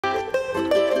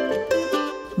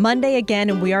Monday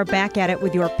again, and we are back at it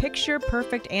with your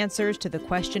picture-perfect answers to the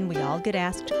question we all get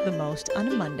asked the most on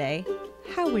a Monday.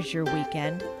 How was your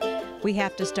weekend? We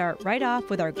have to start right off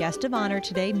with our guest of honor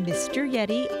today, Mr.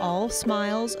 Yeti, all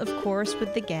smiles, of course,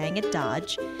 with the gang at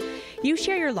Dodge. You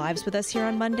share your lives with us here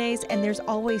on Mondays, and there's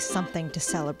always something to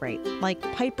celebrate, like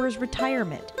Piper's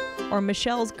retirement, or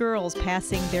Michelle's girls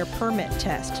passing their permit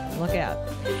test. Look out.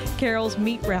 Carol's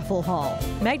meat raffle haul,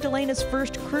 Magdalena's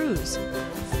first cruise,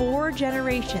 4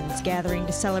 generations gathering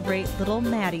to celebrate little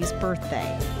Maddie's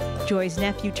birthday, Joy's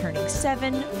nephew turning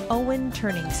 7, Owen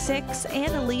turning 6,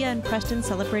 and Aaliyah and Preston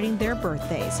celebrating their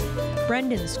birthdays.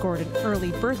 Brendan scored an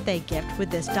early birthday gift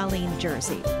with this Darlene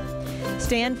jersey.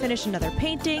 Stan finished another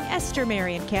painting. Esther,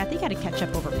 Mary, and Kathy got to catch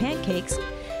up over pancakes.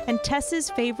 And Tess's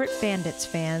favorite Bandits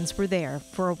fans were there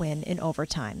for a win in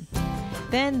overtime.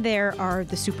 Then there are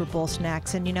the Super Bowl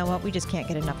snacks, and you know what? We just can't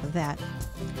get enough of that.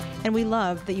 And we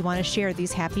love that you want to share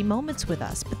these happy moments with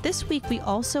us. But this week we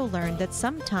also learned that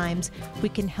sometimes we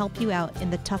can help you out in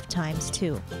the tough times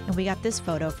too. And we got this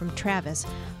photo from Travis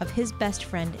of his best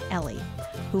friend Ellie,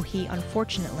 who he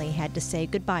unfortunately had to say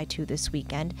goodbye to this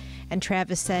weekend. And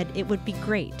Travis said it would be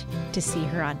great to see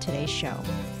her on today's show.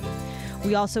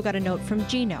 We also got a note from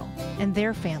Gino, and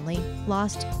their family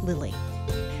lost Lily.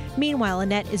 Meanwhile,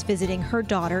 Annette is visiting her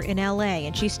daughter in LA,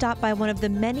 and she stopped by one of the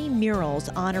many murals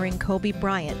honoring Kobe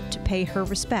Bryant to pay her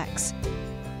respects.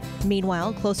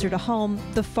 Meanwhile, closer to home,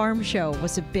 The Farm Show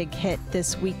was a big hit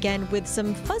this weekend with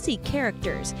some fuzzy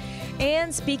characters.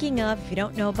 And speaking of, if you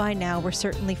don't know by now, we're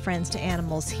certainly friends to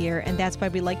animals here, and that's why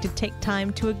we like to take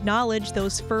time to acknowledge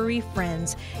those furry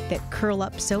friends that curl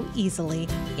up so easily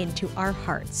into our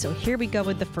hearts. So here we go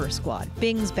with the first squad.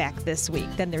 Bing's back this week.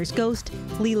 Then there's Ghost,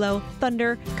 Lilo,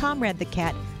 Thunder, Comrade the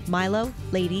Cat, Milo,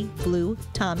 Lady, Blue,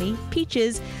 Tommy,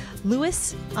 Peaches,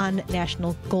 Lewis on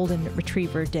National Golden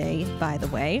Retriever Day, by the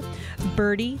way,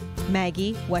 Birdie,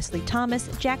 Maggie, Wesley Thomas,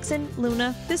 Jackson,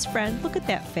 Luna, this friend, look at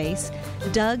that face,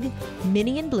 Doug,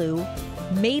 Minnie and Blue,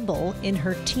 Mabel in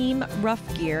her team rough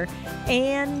gear,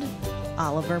 and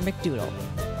Oliver McDoodle.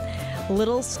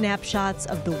 Little snapshots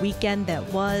of the weekend that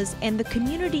was and the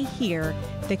community here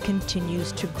that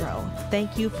continues to grow.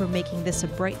 Thank you for making this a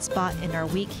bright spot in our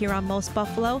week here on Most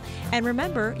Buffalo. And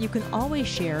remember, you can always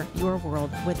share your world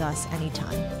with us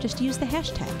anytime. Just use the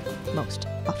hashtag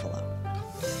MostBuffalo.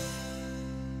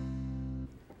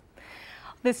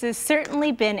 This has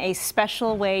certainly been a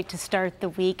special way to start the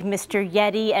week. Mr.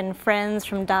 Yeti and friends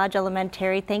from Dodge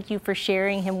Elementary, thank you for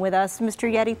sharing him with us.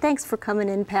 Mr. Yeti, thanks for coming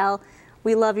in, pal.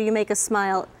 We love you. You make us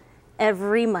smile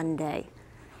every Monday.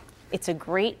 It's a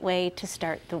great way to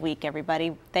start the week,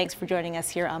 everybody. Thanks for joining us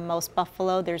here on Most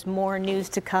Buffalo. There's more news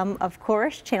to come, of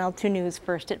course. Channel 2 News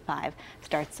first at 5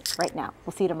 starts right now.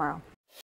 We'll see you tomorrow.